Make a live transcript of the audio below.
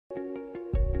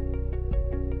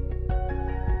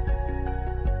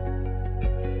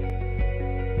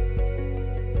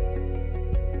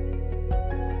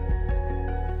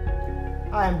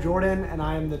Hi, I'm Jordan, and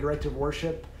I am the Director of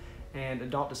Worship and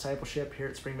Adult Discipleship here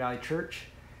at Spring Valley Church.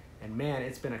 And man,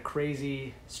 it's been a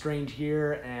crazy, strange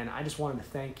year, and I just wanted to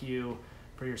thank you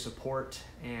for your support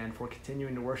and for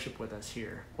continuing to worship with us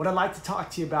here. What I'd like to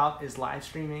talk to you about is live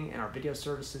streaming and our video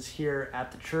services here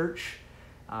at the church,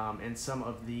 and some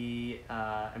of the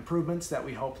improvements that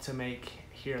we hope to make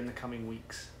here in the coming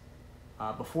weeks.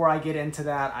 Before I get into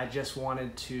that, I just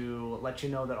wanted to let you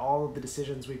know that all of the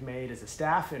decisions we've made as a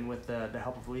staff and with the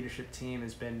help of the leadership team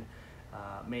has been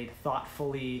made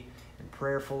thoughtfully and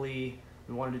prayerfully.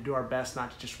 We wanted to do our best not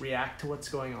to just react to what's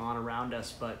going on around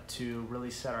us, but to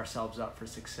really set ourselves up for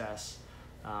success,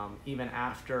 even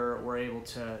after we're able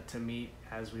to meet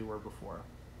as we were before.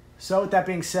 So with that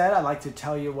being said, I'd like to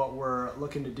tell you what we're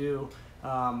looking to do.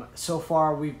 So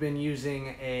far, we've been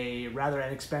using a rather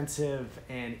inexpensive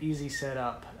and easy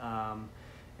setup,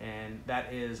 and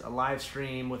that is a live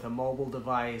stream with a mobile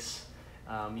device,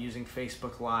 using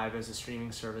Facebook Live as a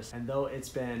streaming service. And though it's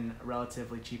been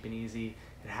relatively cheap and easy,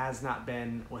 it has not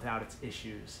been without its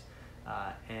issues.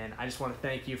 And I just want to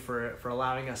thank you for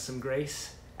allowing us some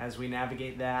grace as we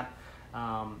navigate that.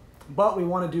 But we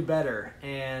want to do better,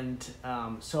 and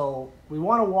so we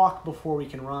want to walk before we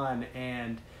can run,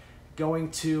 and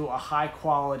going to a high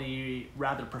quality,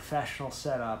 rather professional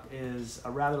setup is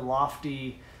a rather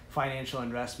lofty financial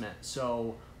investment.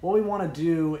 So what we want to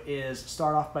do is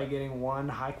start off by getting one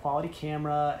high quality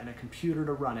camera and a computer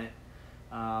to run it,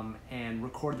 and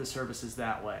record the services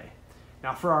that way.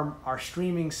 Now for our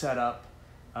streaming setup,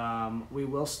 we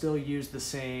will still use the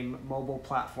same mobile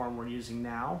platform we're using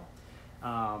now,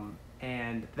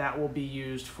 and that will be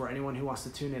used for anyone who wants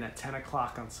to tune in at 10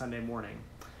 o'clock on Sunday morning.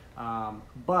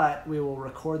 But we will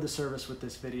record the service with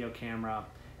this video camera,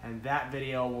 and that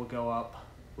video will go up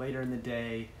later in the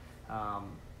day,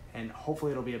 and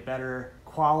hopefully it'll be a better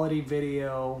quality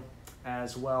video,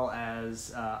 as well as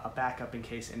a backup in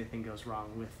case anything goes wrong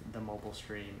with the mobile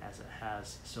stream, as it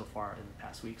has so far in the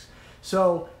past weeks.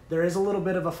 So there is a little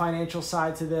bit of a financial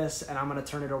side to this, and I'm going to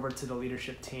turn it over to the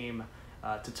leadership team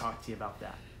to talk to you about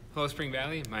that. Hello Spring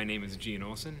Valley, my name is Gene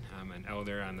Olson. I'm an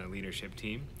elder on the leadership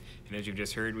team. And as you've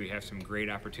just heard, we have some great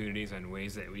opportunities on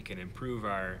ways that we can improve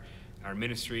our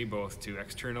ministry, both to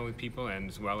external people and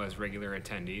as well as regular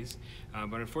attendees.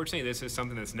 But unfortunately, this is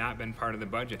something that's not been part of the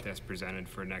budget that's presented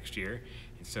for next year.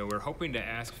 And so we're hoping to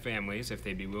ask families if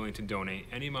they'd be willing to donate.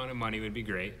 Any amount of money would be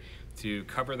great to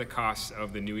cover the costs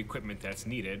of the new equipment that's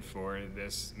needed for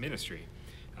this ministry.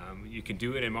 You can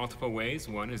do it in multiple ways.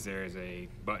 One is there's a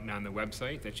button on the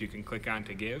website that you can click on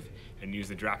to give and use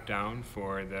the drop down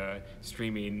for the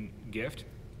streaming gift.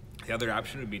 The other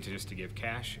option would be just to give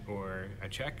cash or a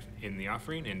check in the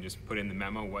offering and just put in the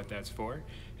memo what that's for,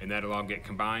 and that'll all get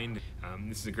combined.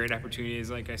 This is a great opportunity,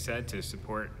 like I said, to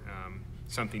support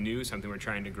something new, something we're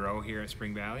trying to grow here at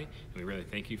Spring Valley, and we really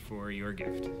thank you for your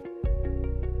gift.